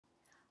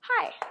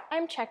Hi,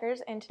 I'm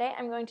Checkers, and today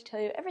I'm going to tell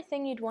you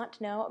everything you'd want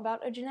to know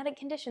about a genetic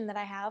condition that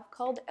I have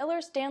called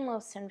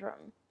Ehlers-Danlos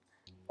syndrome,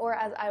 or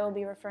as I will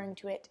be referring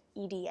to it,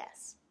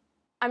 EDS.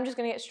 I'm just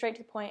going to get straight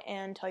to the point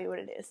and tell you what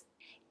it is.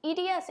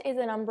 EDS is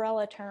an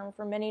umbrella term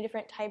for many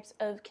different types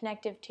of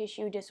connective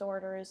tissue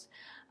disorders,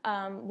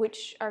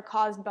 which are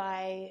caused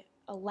by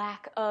a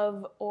lack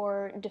of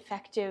or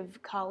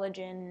defective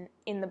collagen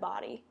in the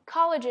body.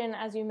 Collagen,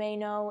 as you may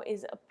know,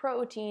 is a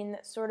protein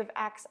that sort of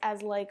acts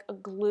as like a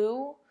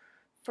glue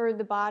for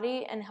the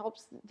body and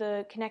helps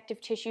the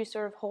connective tissue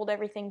sort of hold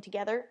everything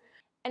together.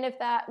 And if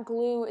that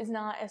glue is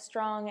not as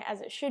strong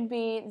as it should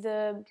be,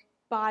 the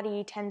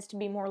body tends to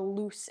be more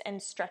loose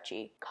and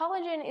stretchy.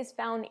 Collagen is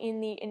found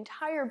in the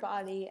entire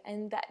body,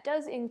 and that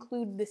does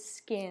include the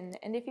skin.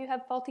 And if you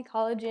have faulty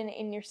collagen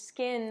in your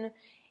skin,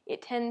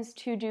 it tends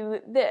to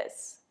do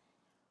this,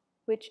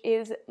 which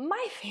is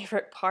my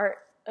favorite part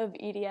of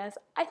EDS.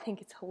 I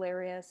think it's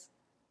hilarious.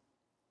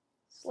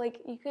 It's like,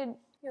 you could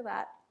hear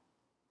that.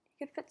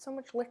 You could fit so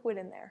much liquid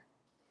in there.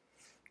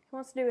 He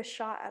wants to do a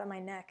shot out of my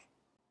neck.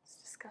 It's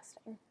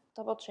disgusting.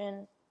 Double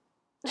chin.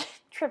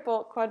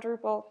 Triple,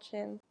 quadruple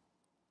chin.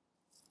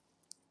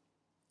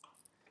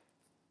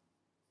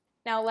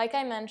 Now, like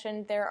I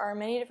mentioned, there are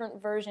many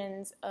different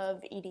versions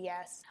of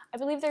EDS. I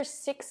believe there's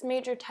 6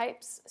 major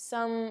types,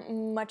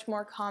 some much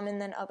more common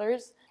than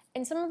others,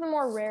 and some of the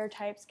more rare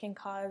types can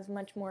cause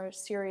much more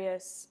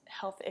serious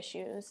health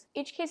issues.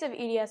 Each case of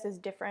EDS is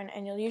different,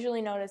 and you'll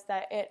usually notice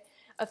that it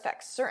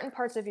affects certain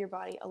parts of your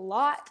body a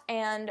lot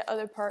and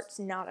other parts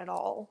not at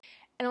all.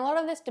 And a lot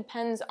of this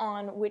depends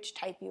on which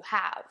type you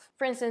have.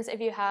 For instance, if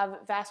you have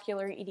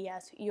vascular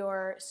EDS,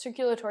 your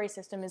circulatory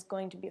system is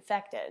going to be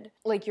affected.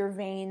 Like your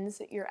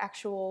veins, your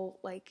actual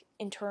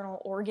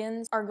internal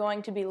organs are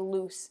going to be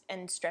loose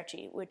and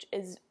stretchy, which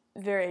is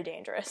very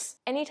dangerous.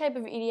 Any type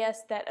of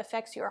EDS that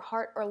affects your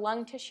heart or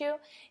lung tissue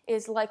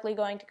is likely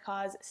going to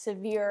cause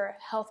severe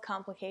health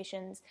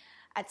complications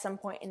at some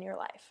point in your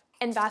life.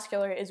 And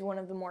vascular is one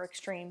of the more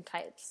extreme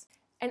types.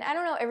 And I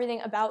don't know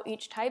everything about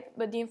each type,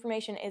 but the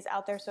information is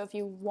out there, so if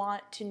you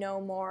want to know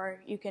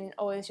more, you can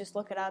always just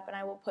look it up, and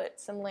I will put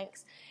some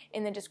links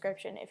in the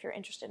description if you're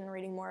interested in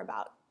reading more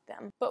about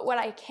them. But what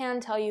I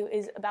can tell you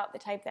is about the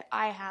type that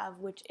I have,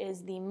 which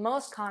is the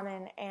most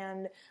common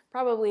and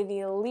probably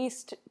the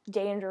least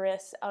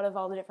dangerous out of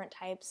all the different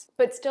types,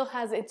 but still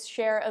has its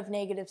share of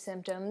negative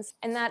symptoms,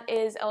 and that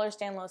is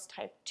Ehlers-Danlos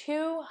Type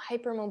II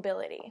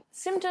hypermobility.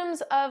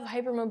 Symptoms of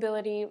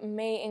hypermobility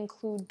may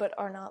include, but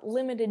are not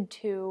limited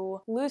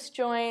to, loose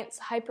joints,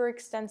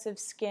 hyperextensive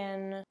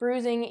skin,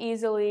 bruising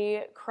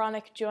easily,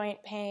 chronic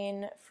joint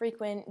pain,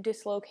 frequent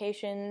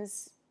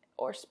dislocations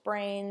or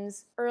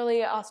sprains,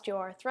 early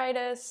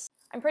osteoarthritis.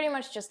 I'm pretty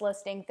much just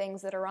listing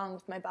things that are wrong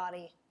with my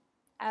body.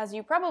 As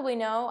you probably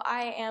know,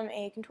 I am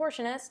a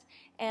contortionist,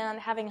 and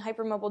having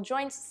hypermobile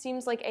joints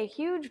seems like a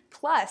huge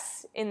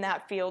plus in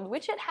that field,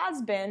 which it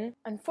has been.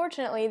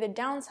 Unfortunately, the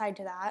downside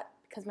to that,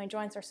 because my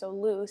joints are so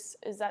loose,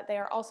 is that they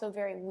are also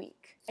very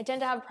weak. I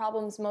tend to have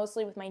problems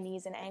mostly with my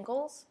knees and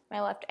ankles, my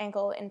left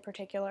ankle in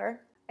particular.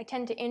 I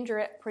tend to injure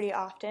it pretty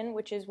often,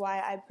 which is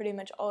why I pretty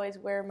much always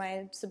wear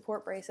my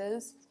support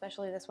braces,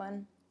 especially this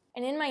one.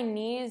 And in my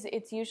knees,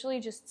 it's usually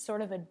just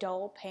sort of a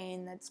dull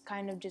pain that's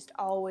kind of just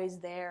always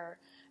there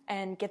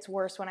and gets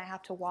worse when I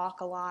have to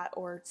walk a lot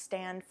or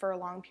stand for a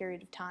long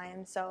period of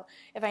time. So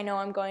if I know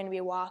I'm going to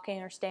be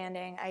walking or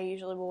standing, I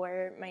usually will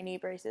wear my knee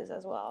braces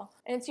as well.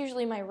 And it's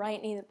usually my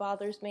right knee that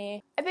bothers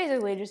me. I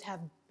basically just have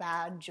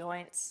bad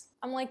joints.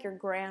 I'm like your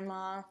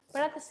grandma.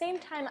 But at the same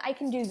time, I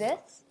can do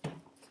this,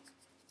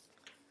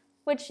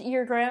 which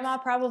your grandma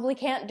probably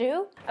can't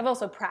do. I've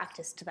also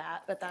practiced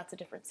that, but that's a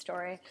different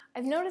story.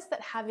 I've noticed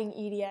that having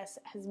EDS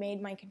has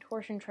made my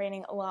contortion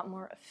training a lot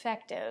more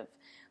effective.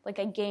 Like,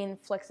 I gain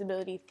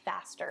flexibility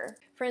faster.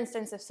 For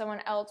instance, if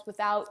someone else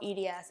without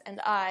EDS and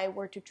I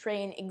were to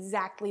train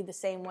exactly the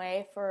same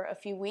way for a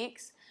few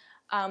weeks,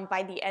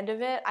 by the end of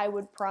it, I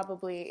would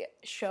probably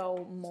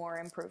show more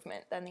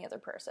improvement than the other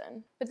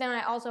person. But then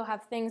I also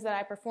have things that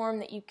I perform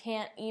that you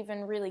can't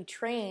even really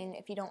train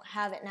if you don't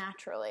have it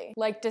naturally,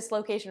 like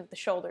dislocation of the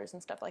shoulders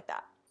and stuff like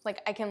that.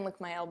 Like, I can lick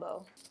my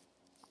elbow.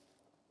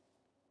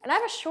 And I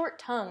have a short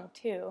tongue,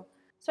 too.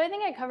 So I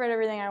think I covered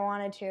everything I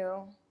wanted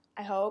to,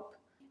 I hope.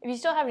 If you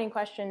still have any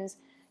questions,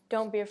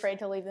 don't be afraid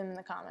to leave them in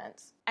the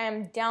comments. I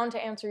am down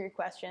to answer your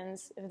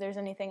questions if there's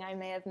anything I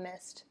may have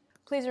missed.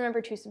 Please remember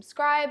to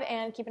subscribe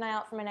and keep an eye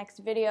out for my next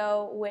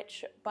video,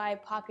 which by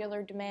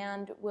popular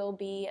demand will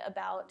be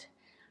about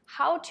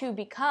how to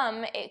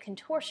become a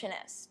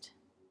contortionist.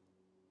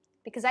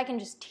 Because I can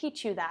just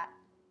teach you that